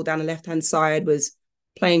 influential down the left-hand side, was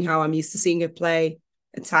playing how I'm used to seeing her play,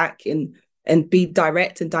 attack and be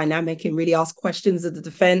direct and dynamic and really ask questions of the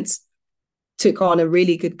defense. Took on a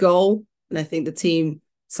really good goal. And I think the team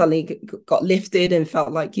suddenly got lifted and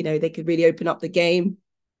felt like, you know, they could really open up the game.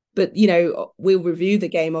 But, you know, we'll review the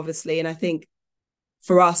game, obviously. And I think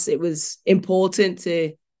for us, it was important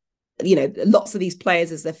to, you know, lots of these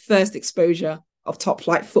players is their first exposure of top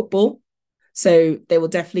flight football. So they will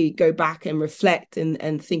definitely go back and reflect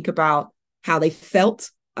and think about how they felt,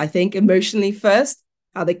 I think, emotionally first,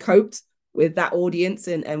 how they coped with that audience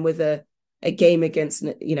and with a game against,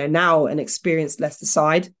 you know, now an experienced Leicester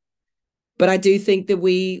side. But I do think that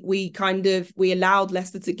we allowed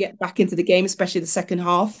Leicester to get back into the game, especially the second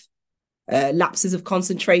half. Lapses of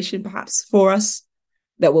concentration, perhaps, for us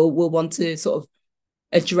that we'll want to sort of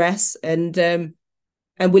address. And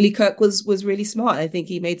Willie Kirk was really smart. I think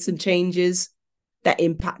he made some changes that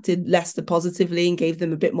impacted Leicester positively and gave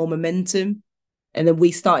them a bit more momentum. And then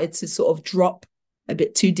we started to sort of drop a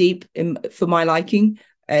bit too deep for my liking.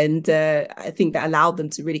 And I think that allowed them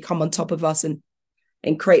to really come on top of us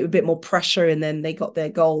and create a bit more pressure. And then they got their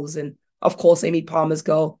goals. And of course, Amy Palmer's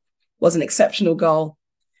goal was an exceptional goal.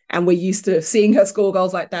 And we're used to seeing her score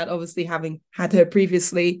goals like that, obviously having had her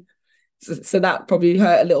previously. So that probably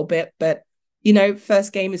hurt a little bit. But, you know,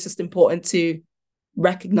 first game is just important to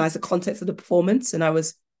recognize the context of the performance. And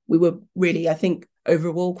we were really, I think,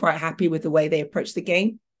 overall quite happy with the way they approached the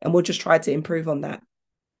game. And we'll just try to improve on that.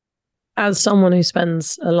 As someone who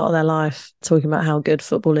spends a lot of their life talking about how good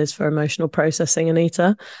football is for emotional processing,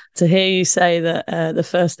 Anita, to hear you say that the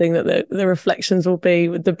first thing that the reflections will be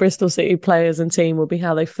with the Bristol City players and team will be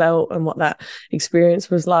how they felt and what that experience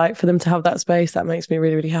was like, for them to have that space, that makes me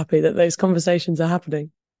really, really happy that those conversations are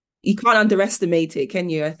happening. You can't underestimate it, can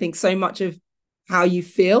you? I think so much of how you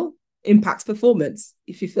feel impacts performance.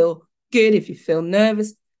 If you feel good, if you feel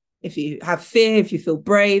nervous, if you have fear, if you feel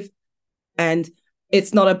brave. And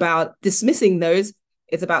it's not about dismissing those.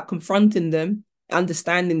 It's about confronting them,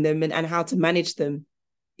 understanding them and how to manage them,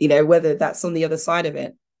 you know, whether that's on the other side of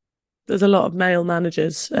it. There's a lot of male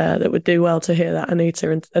managers that would do well to hear that,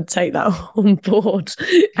 Anita, and take that on board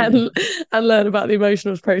and learn about the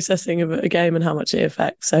emotional processing of a game and how much it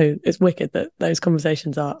affects. So it's wicked that those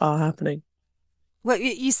conversations are happening. Well,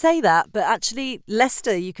 you say that, but actually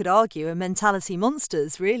Leicester, you could argue, are mentality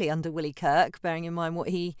monsters, really, under Willie Kirk, bearing in mind what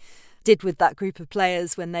he did with that group of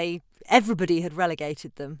players when everybody had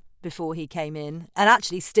relegated them before he came in, and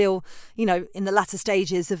actually still, you know, in the latter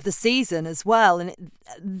stages of the season as well. And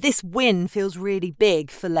this win feels really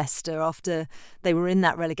big for Leicester after they were in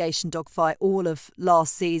that relegation dogfight all of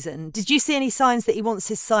last season. Did you see any signs that he wants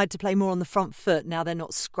his side to play more on the front foot now they're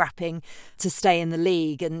not scrapping to stay in the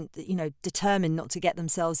league and, you know, determined not to get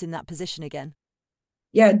themselves in that position again?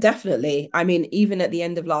 Yeah, definitely. I mean, even at the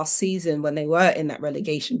end of last season, when they were in that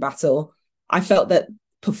relegation battle, I felt that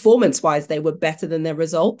performance-wise, they were better than their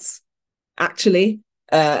results. Actually,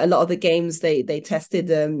 a lot of the games they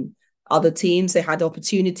tested other teams. They had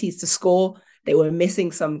opportunities to score. They were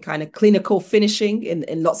missing some kind of clinical finishing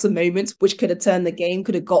in lots of moments, which could have turned the game,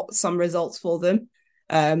 could have got some results for them.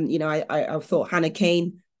 I thought Hannah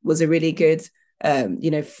Kane was a really good,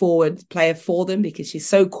 forward player for them because she's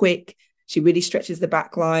so quick. She really stretches the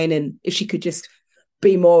back line. And if she could just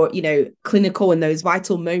be more, clinical in those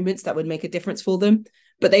vital moments, that would make a difference for them.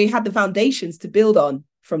 But they had the foundations to build on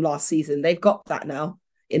from last season. They've got that now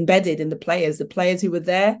embedded in the players. The players who were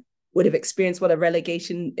there would have experienced what a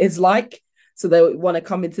relegation is like. So they want to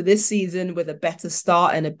come into this season with a better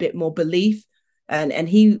start and a bit more belief. And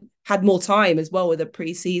he had more time as well with a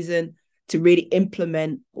pre-season to really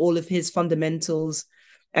implement all of his fundamentals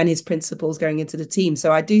and his principles going into the team.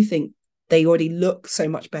 So I do think they already look so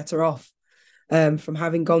much better off from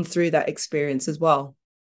having gone through that experience as well.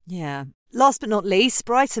 Yeah. Last but not least,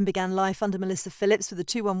 Brighton began life under Melissa Phillips with a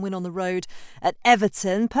 2-1 win on the road at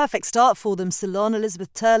Everton. Perfect start for them. Ceylon,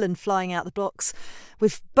 Elizabeth Turland flying out the blocks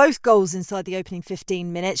with both goals inside the opening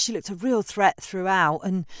 15 minutes. She looked a real threat throughout.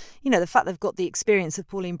 And, the fact they've got the experience of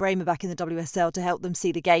Pauline Bramer back in the WSL to help them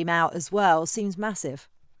see the game out as well seems massive.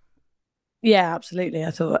 Yeah, absolutely.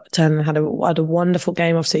 I thought Turner had a wonderful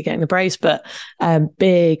game, obviously getting the brace, but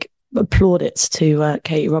big plaudits to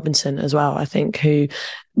Katie Robinson as well, I think, who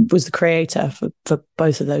was the creator for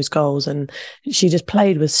both of those goals. And she just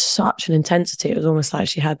played with such an intensity. It was almost like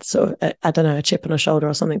she had sort of, a chip on her shoulder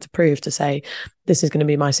or something to prove, to say, this is going to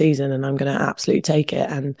be my season and I'm going to absolutely take it.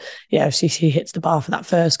 And yeah, she hits the bar for that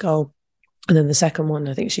first goal. And then the second one,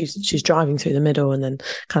 I think she's driving through the middle and then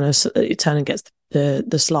kind of Turner gets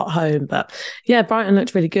the slot home. But yeah, Brighton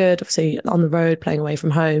looked really good, obviously on the road, playing away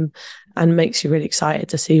from home, and makes you really excited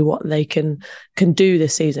to see what they can do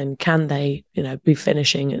this season. Can they, be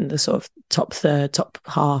finishing in the sort of top third, top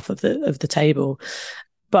half of the table?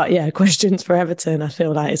 But yeah, questions for Everton. I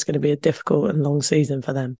feel like it's going to be a difficult and long season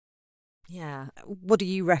for them. Yeah. What do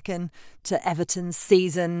you reckon to Everton's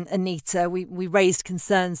season, Anita? We raised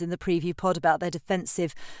concerns in the preview pod about their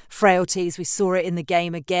defensive frailties. We saw it in the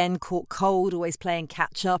game again, caught cold, always playing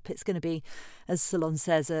catch up. It's going to be, as Ceylon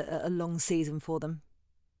says, a long season for them.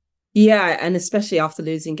 Yeah, and especially after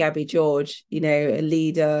losing Gabby George, a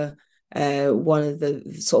leader, one of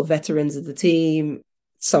the sort of veterans of the team,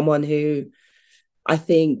 someone who I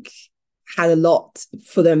think had a lot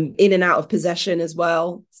for them in and out of possession as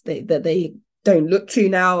well, that they don't look to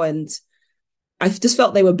now. And I just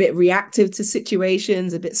felt they were a bit reactive to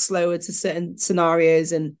situations, a bit slower to certain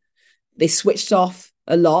scenarios, and they switched off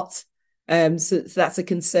a lot. So that's a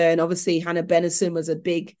concern. Obviously, Hannah Bennison was a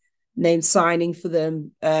big name signing for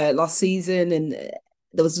them last season, and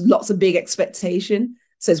there was lots of big expectation.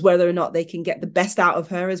 So it's whether or not they can get the best out of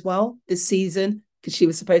her as well this season, because she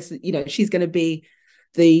was supposed to, she's going to be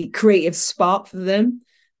the creative spark for them.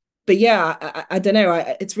 But yeah, I don't know.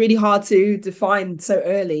 It's really hard to define so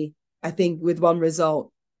early, I think, with one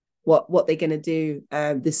result, what they're going to do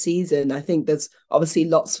this season. I think there's obviously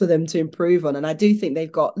lots for them to improve on. And I do think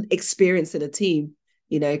they've got experience in a team.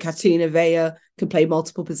 Katrina Veja can play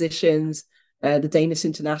multiple positions. The Danish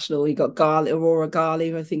international, you got Aurora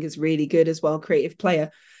Gali, who I think is really good as well, creative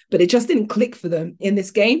player. But it just didn't click for them in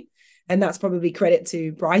this game. And that's probably credit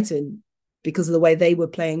to Brighton, because of the way they were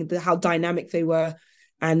playing, how dynamic they were,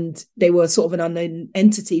 and they were sort of an unknown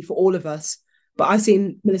entity for all of us. But I've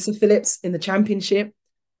seen Melissa Phillips in the Championship.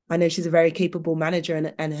 I know she's a very capable manager,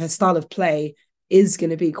 and her style of play is going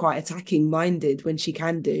to be quite attacking minded when she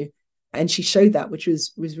can do. And she showed that, which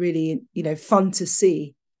was really, fun to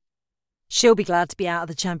see. She'll be glad to be out of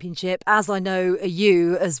the Championship, as I know are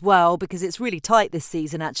you as well, because it's really tight this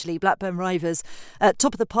season, actually. Blackburn Rovers at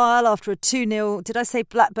top of the pile after a 2-0. Did I say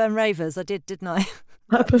Blackburn Rovers? I did, didn't I?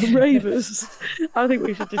 Blackburn Rovers. I think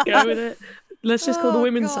we should just go with it. Let's just call the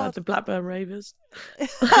women's side the Blackburn Rovers.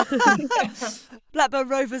 Blackburn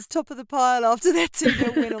Rovers top of the pile after their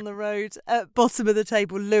 2-0 win on the road at bottom of the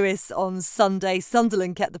table. Lewis on Sunday.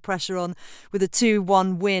 Sunderland kept the pressure on with a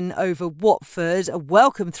 2-1 win over Watford. A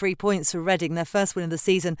welcome 3 points for Reading, their first win of the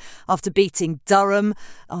season after beating Durham,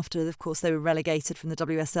 after, of course, they were relegated from the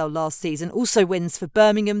WSL last season. Also wins for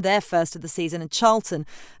Birmingham, their first of the season, and Charlton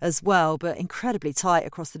as well, but incredibly tight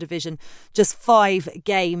across the division. Just 5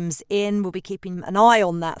 games in. We'll be keeping an eye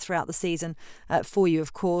on that throughout the season for you,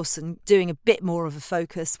 of course, and doing a bit more of a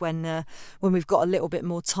focus when we've got a little bit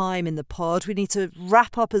more time in the pod. We need to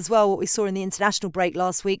wrap up as well what we saw in the international break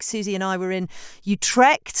last week. Susie and I were in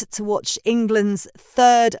Utrecht to watch England's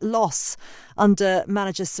third loss under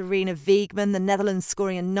manager Sarina Wiegman, the Netherlands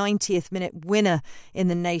scoring a 90th minute winner in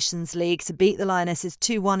the Nations League to beat the Lionesses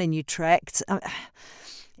 2-1 in Utrecht.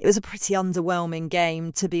 It was a pretty underwhelming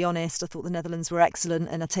game, to be honest. I thought the Netherlands were excellent,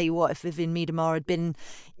 and I tell you what, if Vivian Miedema had been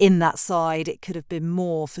in that side, it could have been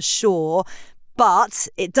more for sure. But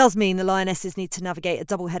it does mean the Lionesses need to navigate a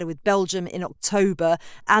doubleheader with Belgium in October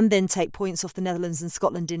and then take points off the Netherlands and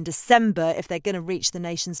Scotland in December if they're going to reach the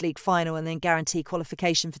Nations League final and then guarantee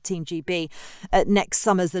qualification for Team GB at next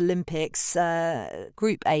summer's Olympics.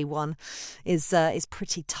 Group A1 is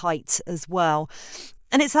pretty tight as well.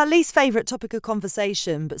 And it's our least favourite topic of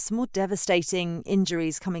conversation, but some more devastating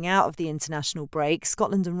injuries coming out of the international break.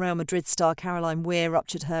 Scotland and Real Madrid star Caroline Weir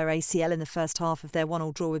ruptured her ACL in the first half of their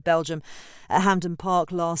 1-1 draw with Belgium at Hampden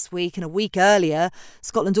Park last week. And a week earlier,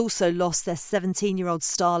 Scotland also lost their 17-year-old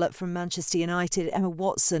starlet from Manchester United, Emma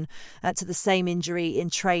Watson, to the same injury in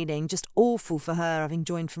training. Just awful for her, having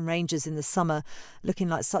joined from Rangers in the summer, looking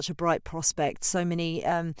like such a bright prospect. So many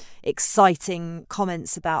exciting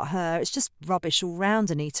comments about her. It's just rubbish all round,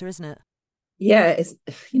 Anita, isn't it? Yeah,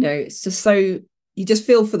 it's just so, you just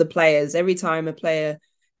feel for the players every time a player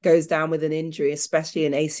goes down with an injury, especially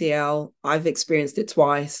an ACL. I've experienced it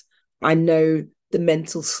twice. I know the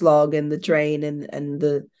mental slog and the drain and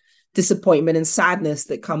the disappointment and sadness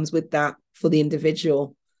that comes with that for the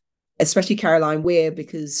individual, especially Caroline Weir,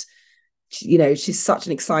 because she's such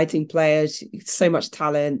an exciting player. So much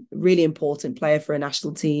talent, really important player for a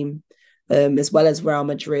national team, as well as Real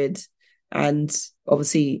Madrid. And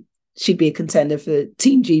obviously, she'd be a contender for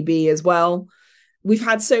Team GB as well. We've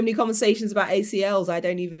had so many conversations about ACLs. I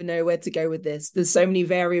don't even know where to go with this. There's so many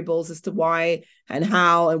variables as to why and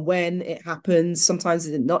how and when it happens. Sometimes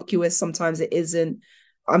it's innocuous, sometimes it isn't.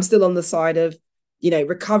 I'm still on the side of,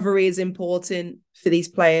 recovery is important for these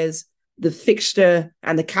players. The fixture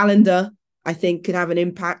and the calendar, I think, could have an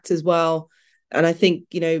impact as well. And I think,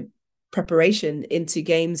 preparation into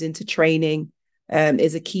games, into training,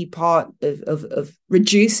 is a key part of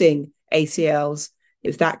reducing ACLs.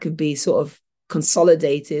 If that could be sort of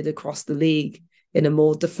consolidated across the league in a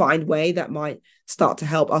more defined way, that might start to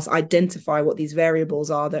help us identify what these variables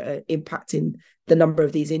are that are impacting the number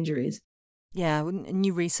of these injuries. Yeah,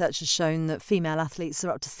 new research has shown that female athletes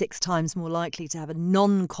are up to 6 times more likely to have a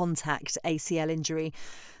non-contact ACL injury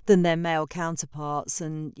than their male counterparts.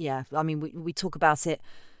 And yeah, I mean, we talk about it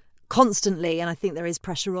constantly, and I think there is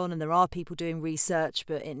pressure on and there are people doing research,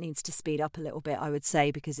 but it needs to speed up a little bit, I would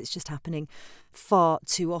say, because it's just happening far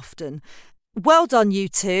too often. Well done, you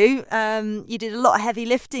two. You did a lot of heavy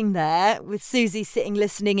lifting there with Susie sitting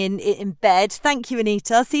listening in bed. Thank you,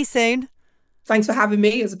 Anita. See you soon. Thanks for having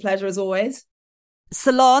me. It was a pleasure as always.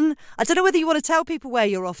 Ceylon, I don't know whether you want to tell people where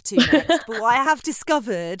you're off to next, but what I have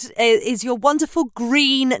discovered is your wonderful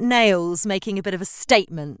green nails making a bit of a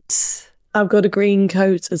statement. I've got a green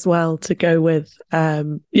coat as well to go with.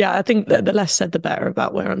 I think that the less said, the better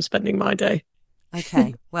about where I'm spending my day.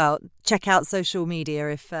 Okay, well, check out social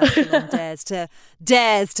media if Ceylon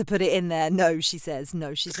dares to put it in there. No, she says.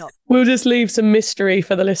 No, she's not. We'll just leave some mystery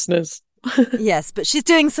for the listeners. Yes, but she's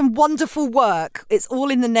doing some wonderful work. It's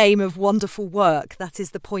all in the name of wonderful work. That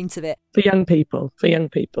is the point of it. For young people. For young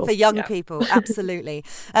people, absolutely.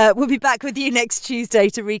 We'll be back with you next Tuesday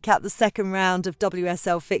to recap the second round of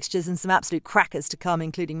WSL fixtures and some absolute crackers to come,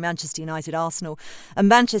 including Manchester United, Arsenal and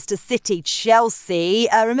Manchester City, Chelsea.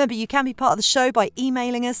 Remember, you can be part of the show by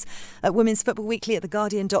emailing us at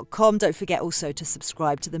women'sfootballweekly@theguardian.com. Don't forget also to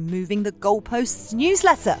subscribe to the Moving the Goalposts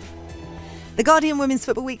newsletter. The Guardian Women's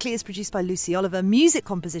Football Weekly is produced by Lucy Oliver. Music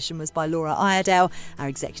composition was by Laura Iredale. Our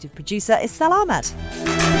executive producer is Sal Ahmad.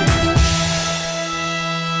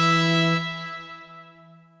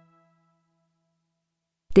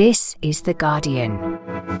 This is The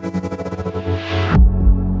Guardian.